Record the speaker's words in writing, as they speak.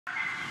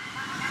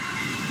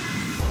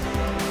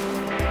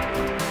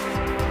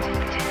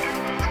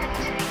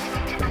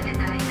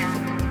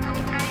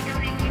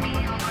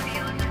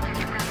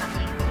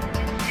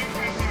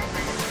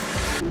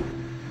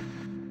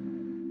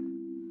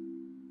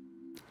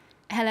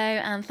Hello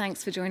and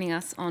thanks for joining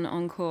us on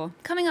Encore.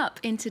 Coming up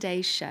in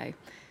today's show,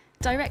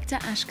 director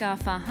Asghar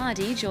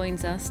Farhadi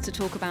joins us to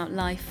talk about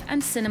life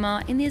and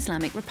cinema in the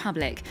Islamic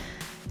Republic.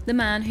 The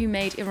man who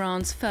made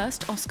Iran's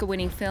first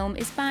Oscar-winning film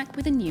is back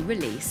with a new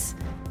release.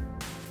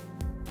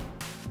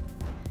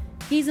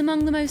 He's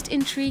among the most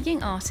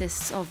intriguing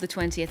artists of the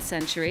 20th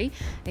century.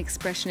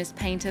 Expressionist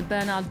painter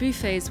Bernard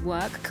Buffet's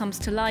work comes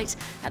to light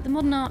at the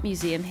Modern Art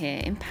Museum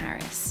here in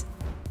Paris.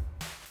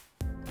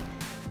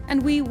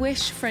 And we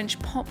wish French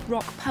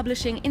pop-rock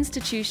publishing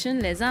institution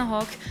Les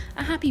Inrockuptibles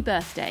a happy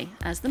birthday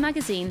as the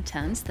magazine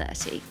turns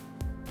 30.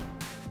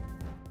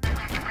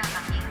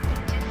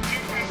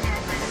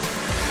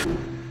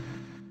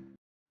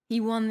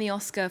 He won the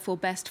Oscar for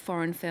Best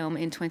Foreign Film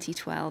in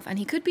 2012, and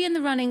he could be in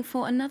the running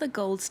for another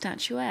gold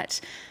statuette.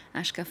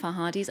 Asghar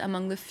Farhadi is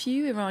among the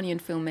few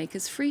Iranian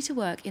filmmakers free to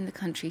work in the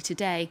country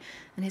today,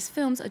 and his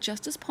films are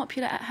just as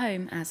popular at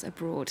home as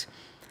abroad.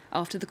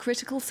 After the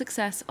critical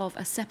success of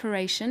A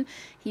Separation,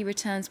 he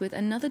returns with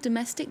another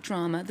domestic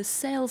drama, The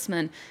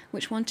Salesman,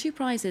 which won 2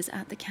 prizes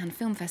at the Cannes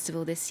Film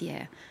Festival this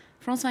year.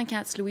 France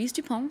 24's Louise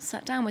Dupont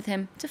sat down with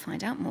him to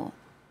find out more.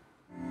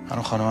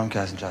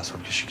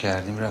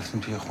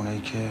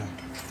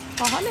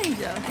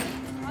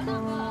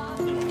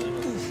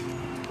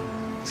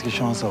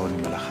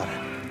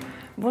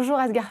 Bonjour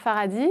Asghar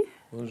Farhadi.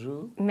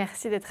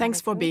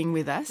 Thanks for being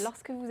with us.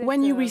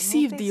 When you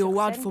received the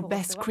award for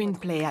Best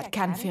Screenplay at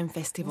Cannes Film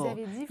Festival,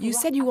 you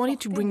said you wanted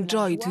to bring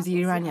joy to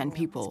the Iranian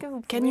people.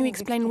 Can you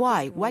explain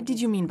why? What did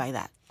you mean by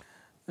that?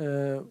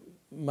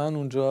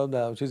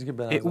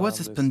 It was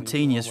a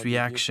spontaneous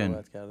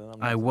reaction.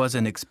 I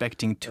wasn't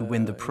expecting to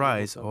win the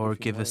prize or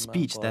give a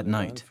speech that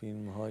night.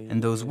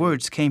 And those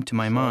words came to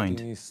my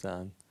mind.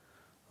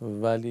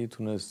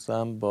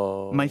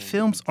 My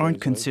films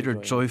aren't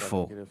considered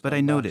joyful, but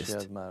I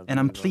noticed, and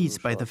I'm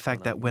pleased by the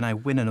fact that when I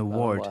win an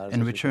award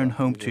and return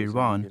home to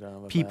Iran,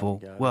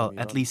 people, well,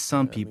 at least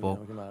some people,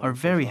 are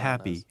very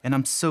happy, and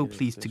I'm so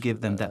pleased to give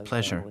them that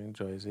pleasure.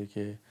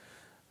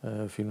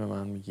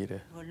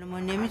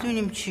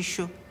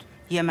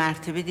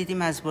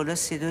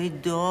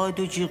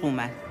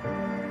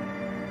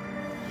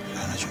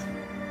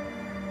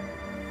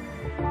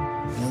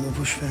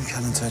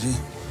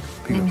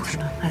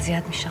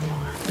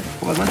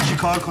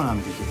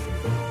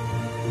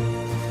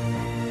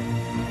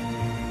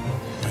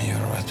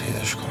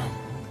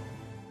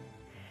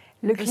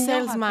 The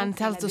Salesman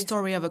tells the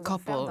story of a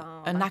couple,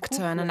 an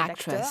actor and an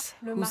actress,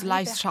 whose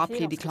lives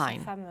sharply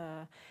decline.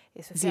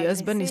 The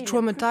husband is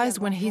traumatized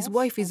when his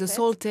wife is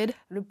assaulted.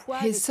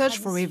 His search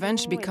for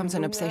revenge becomes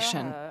an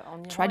obsession.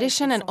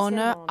 Tradition and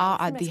honor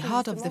are at the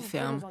heart of the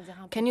film.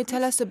 Can you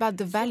tell us about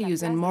the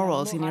values and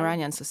morals in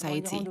Iranian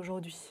society?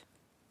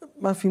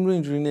 I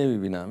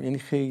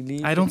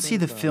don't see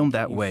the film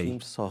that way.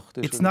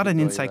 It's not an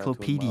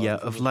encyclopedia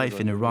of life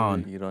in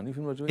Iran.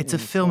 It's a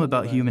film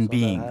about human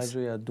beings.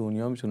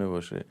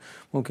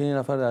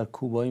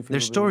 Their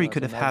story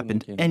could have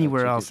happened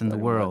anywhere else in the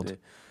world.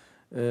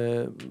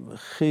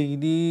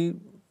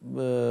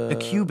 A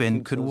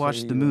Cuban could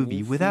watch the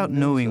movie without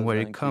knowing where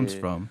it comes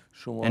from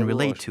and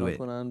relate to it.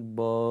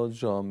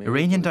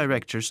 Iranian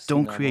directors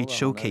don't create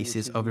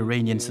showcases of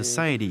Iranian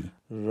society.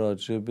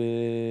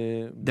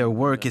 Their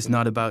work is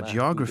not about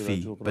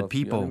geography, but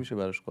people.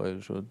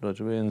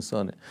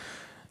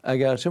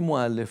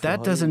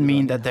 That doesn't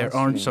mean that there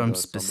aren't some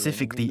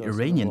specifically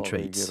Iranian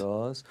traits.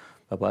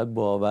 If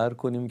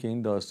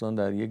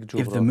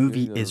the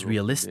movie is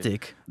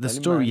realistic, the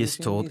story is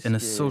told in a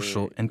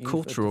social and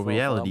cultural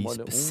reality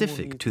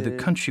specific to the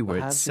country where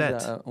it's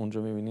set.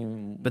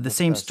 But the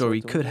same story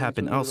could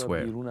happen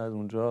elsewhere.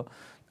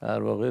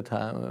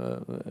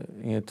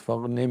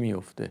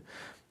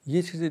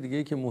 It's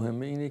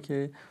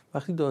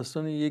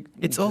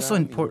also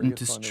important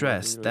to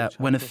stress that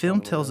when a film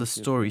tells a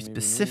story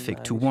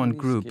specific to one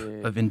group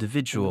of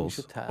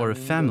individuals or a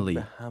family,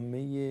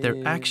 their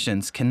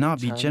actions cannot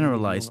be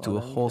generalized to a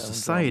whole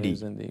society.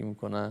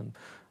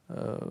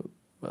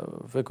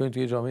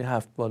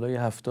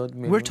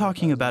 We're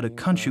talking about a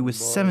country with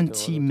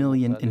 70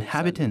 million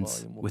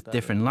inhabitants, with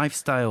different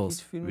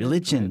lifestyles,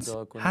 religions,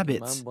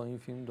 habits.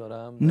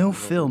 No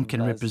film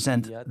can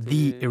represent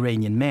the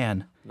Iranian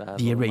man,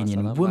 the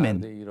Iranian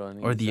woman,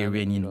 or the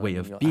Iranian way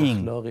of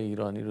being.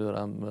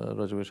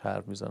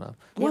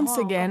 Once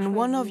again,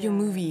 one of your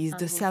movies,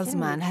 The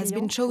Salesman, has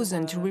been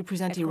chosen to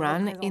represent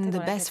Iran in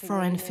the Best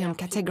Foreign Film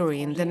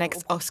category in the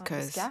next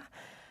Oscars.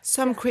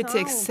 Some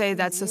critics say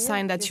that's a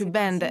sign that you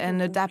bend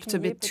and adapt a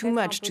bit too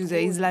much to the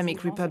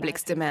Islamic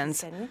Republic's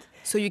demands,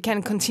 so you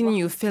can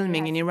continue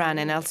filming in Iran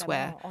and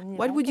elsewhere.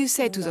 What would you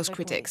say to those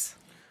critics?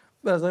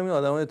 I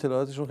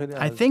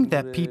think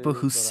that people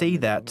who say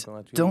that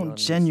don't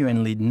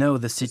genuinely know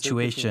the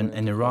situation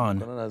in Iran.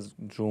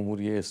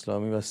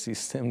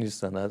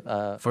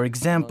 For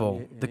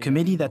example, the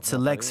committee that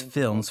selects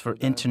films for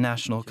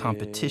international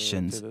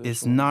competitions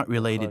is not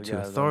related to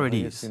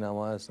authorities.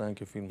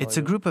 It's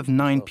a group of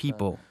 9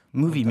 people,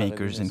 movie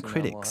makers and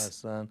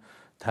critics.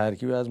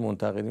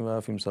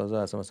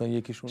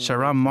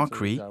 Shahram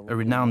Mokri, a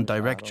renowned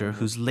director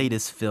whose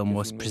latest film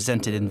was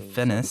presented in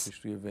Venice,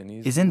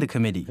 is in the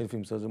committee.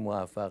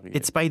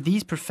 It's by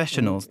these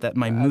professionals that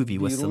my movie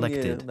was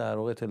selected.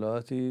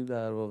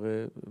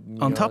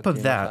 On top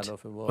of that,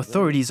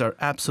 authorities are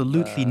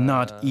absolutely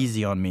not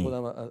easy on me.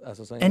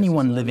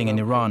 Anyone living in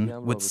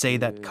Iran would say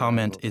that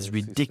comment is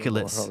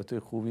ridiculous.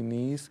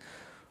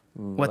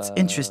 What's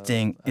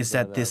interesting is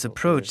that this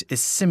approach is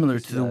similar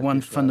to the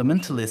one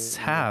fundamentalists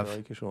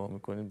have.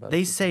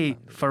 They say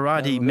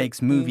Farhadi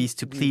makes movies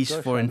to please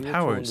foreign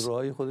powers,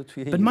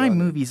 but my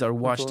movies are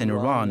watched in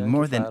Iran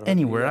more than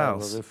anywhere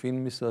else.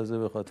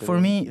 For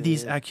me,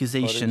 these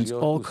accusations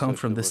all come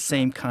from the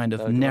same kind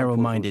of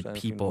narrow-minded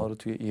people.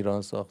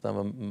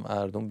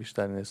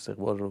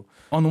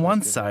 On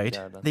one side,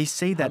 they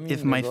say that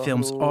if my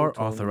films are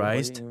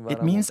authorized,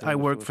 it means I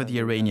work for the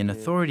Iranian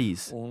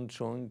authorities.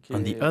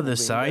 On the other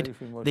side,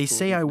 they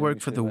say I work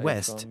for the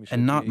West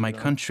and not my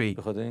country.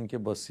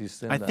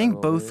 I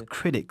think both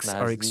critics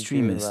are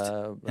extremist,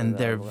 and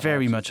they're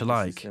very much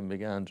alike.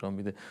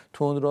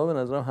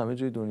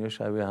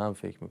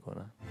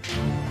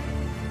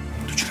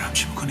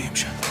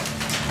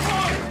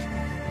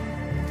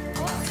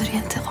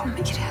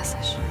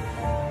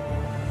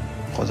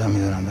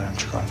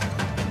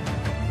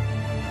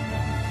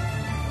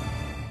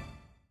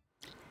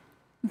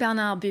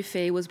 Bernard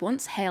Buffet was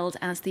once hailed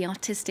as the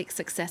artistic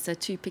successor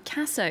to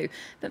Picasso,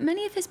 but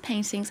many of his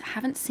paintings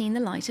haven't seen the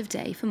light of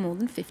day for more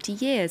than 50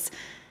 years.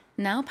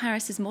 Now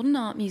Paris's Modern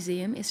Art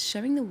Museum is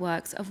showing the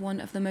works of one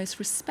of the most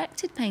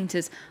respected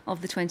painters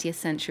of the 20th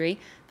century,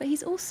 but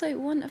he's also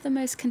one of the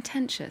most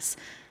contentious.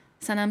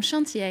 Sanam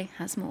Chantier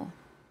has more.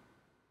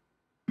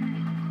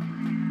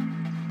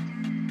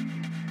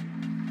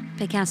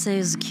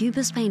 Picasso's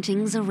Cubist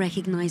paintings are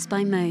recognized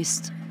by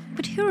most.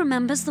 But who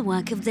remembers the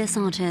work of this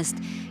artist,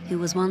 who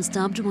was once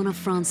dubbed one of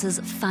France's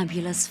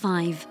fabulous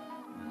five?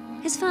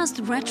 His first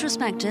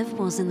retrospective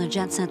was in the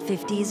jet-set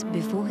 50s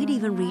before he'd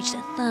even reached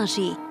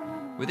 30.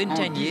 Within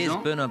 10 years,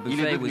 Bernard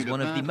Buffet was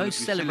one of the most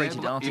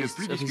celebrated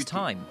artists of his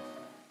time.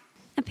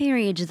 A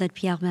period that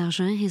Pierre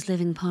Bergin, his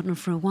living partner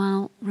for a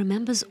while,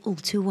 remembers all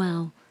too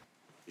well.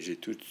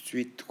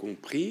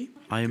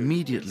 I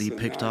immediately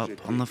picked up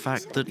on the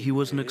fact that he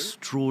was an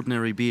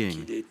extraordinary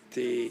being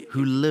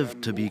who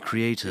lived to be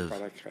creative,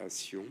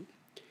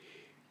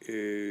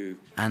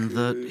 and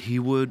that he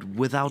would,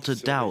 without a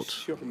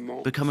doubt,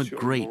 become a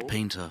great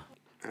painter.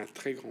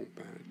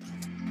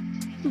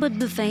 But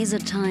Buffet's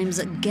at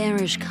times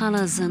garish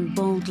colours and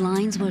bold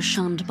lines were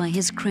shunned by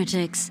his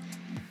critics.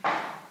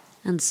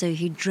 And so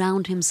he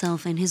drowned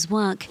himself in his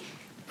work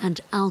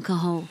and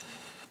alcohol.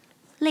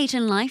 Late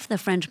in life, the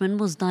Frenchman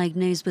was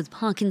diagnosed with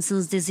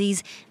Parkinson's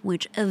disease,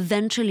 which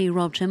eventually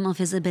robbed him of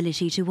his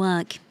ability to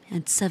work.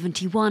 At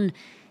 71,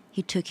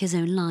 he took his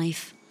own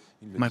life.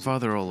 My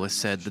father always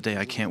said the day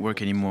I can't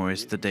work anymore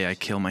is the day I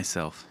kill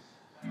myself.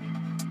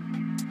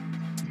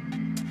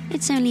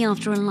 It's only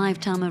after a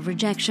lifetime of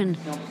rejection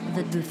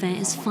that Buffet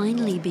is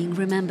finally being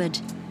remembered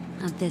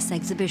at this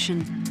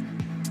exhibition.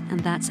 And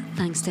that's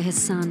thanks to his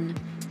son.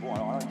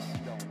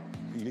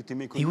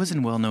 He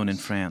wasn't well known in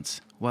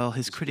France. While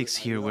his critics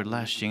here were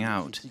lashing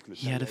out,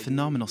 he had a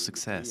phenomenal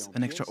success,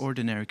 an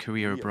extraordinary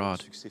career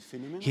abroad.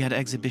 He had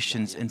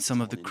exhibitions in some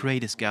of the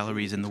greatest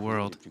galleries in the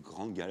world.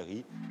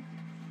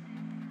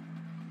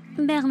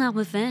 Bernard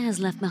Buffet has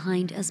left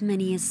behind as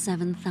many as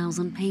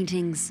 7,000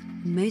 paintings,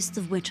 most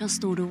of which are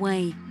stored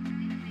away.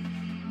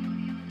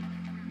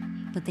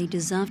 But they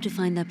deserve to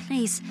find their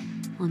place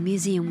on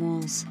museum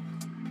walls.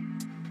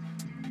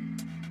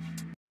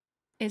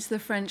 It's the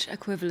French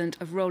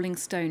equivalent of Rolling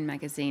Stone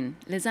magazine.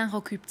 Les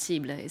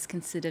Inrockuptibles is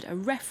considered a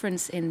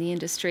reference in the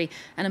industry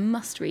and a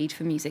must-read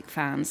for music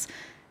fans.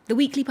 The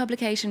weekly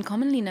publication,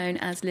 commonly known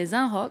as Les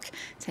Inrock,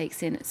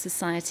 takes in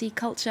society,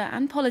 culture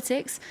and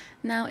politics.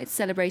 Now it's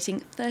celebrating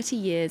 30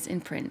 years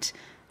in print.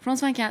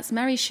 France 24's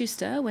Mary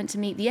Schuster went to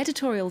meet the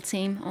editorial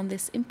team on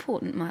this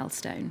important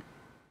milestone.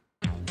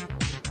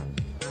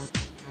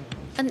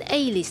 An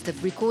A-list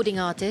of recording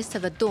artists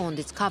have adorned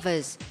its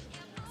covers.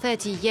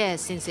 30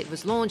 years since it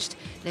was launched,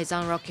 Les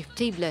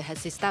Inrockuptibles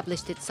has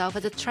established itself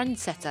as a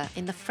trendsetter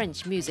in the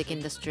French music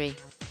industry.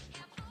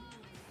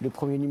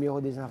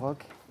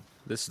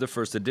 This is the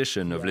first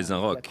edition of Les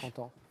Inrock.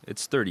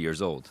 It's 30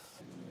 years old.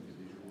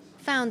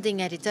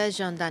 Founding editor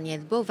Jean-Daniel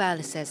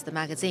Beauval says the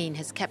magazine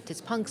has kept its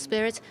punk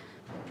spirit,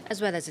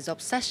 as well as its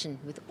obsession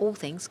with all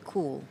things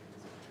cool.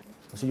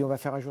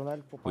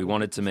 We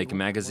wanted to make a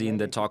magazine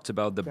that talked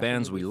about the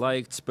bands we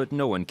liked, but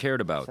no one cared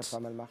about.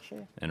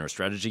 And our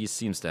strategy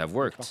seems to have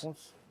worked.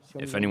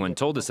 If anyone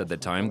told us at the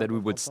time that we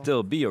would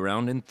still be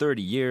around in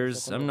 30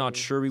 years, I'm not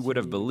sure we would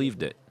have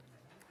believed it.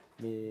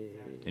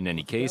 In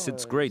any case,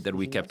 it's great that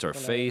we kept our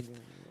faith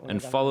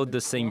and followed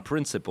the same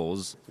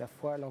principles,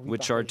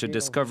 which are to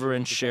discover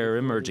and share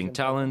emerging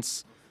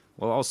talents,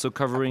 while also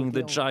covering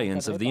the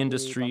giants of the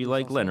industry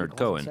like Leonard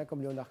Cohen.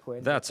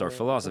 That's our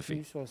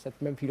philosophy.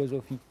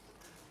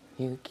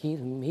 You kill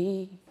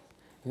me,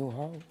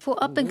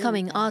 For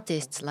up-and-coming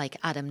artists like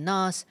Adam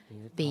Nas,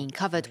 being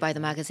covered by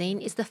the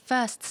magazine is the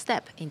first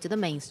step into the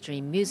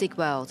mainstream music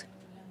world.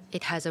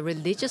 It has a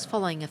religious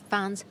following of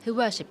fans who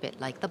worship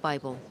it like the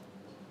Bible.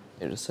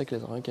 I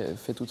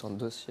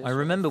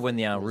remember when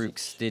the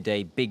Inrockuptibles did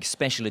a big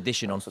special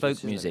edition on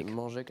folk music.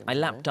 I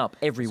lapped up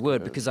every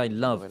word because I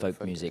love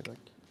folk music.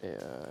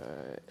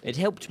 It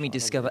helped me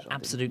discover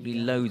absolutely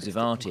loads of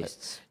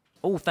artists,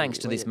 all thanks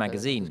to this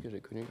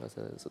magazine.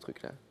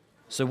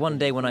 So one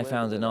day when I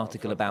found an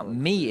article about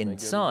me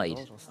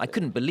inside, I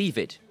couldn't believe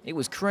it. It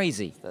was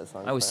crazy.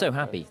 I was so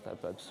happy.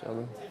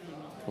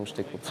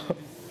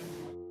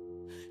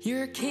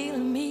 You're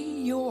killing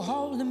me, you're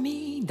holding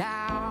me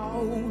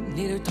down.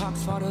 Little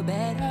talks for the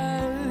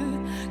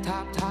better.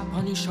 Tap, tap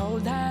on your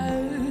shoulder.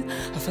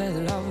 I fell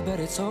in love, but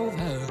it's over.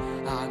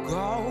 I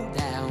go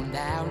down,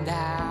 down,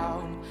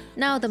 down.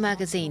 Now the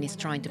magazine is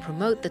trying to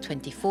promote the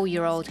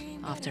 24-year-old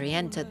after he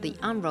entered the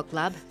Unrock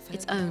Lab,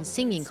 its own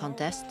singing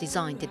contest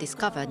designed to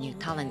discover new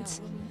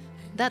talents.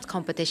 That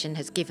competition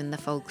has given the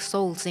folk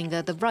soul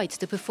singer the right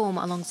to perform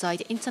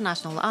alongside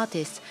international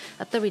artists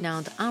at the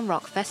renowned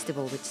Unrock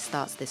Festival, which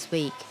starts this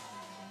week.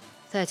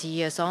 30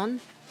 years on,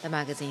 the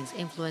magazine's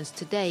influence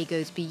today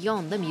goes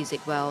beyond the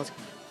music world.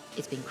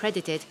 It's been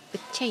credited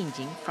with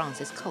changing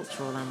France's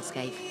cultural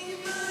landscape.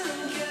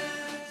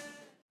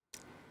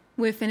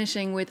 We're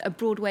finishing with a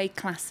Broadway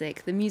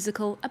classic, the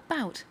musical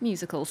about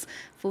musicals,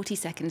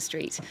 42nd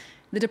Street.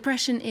 The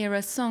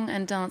Depression-era song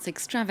and dance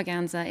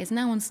extravaganza is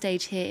now on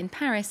stage here in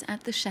Paris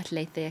at the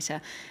Châtelet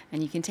Theatre,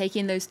 and you can take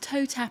in those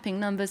toe-tapping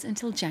numbers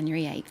until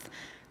January 8th.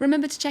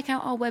 Remember to check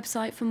out our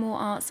website for more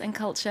arts and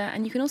culture,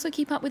 and you can also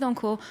keep up with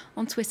Encore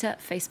on Twitter,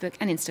 Facebook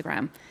and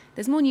Instagram.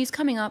 There's more news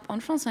coming up on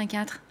France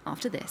 24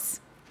 after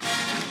this.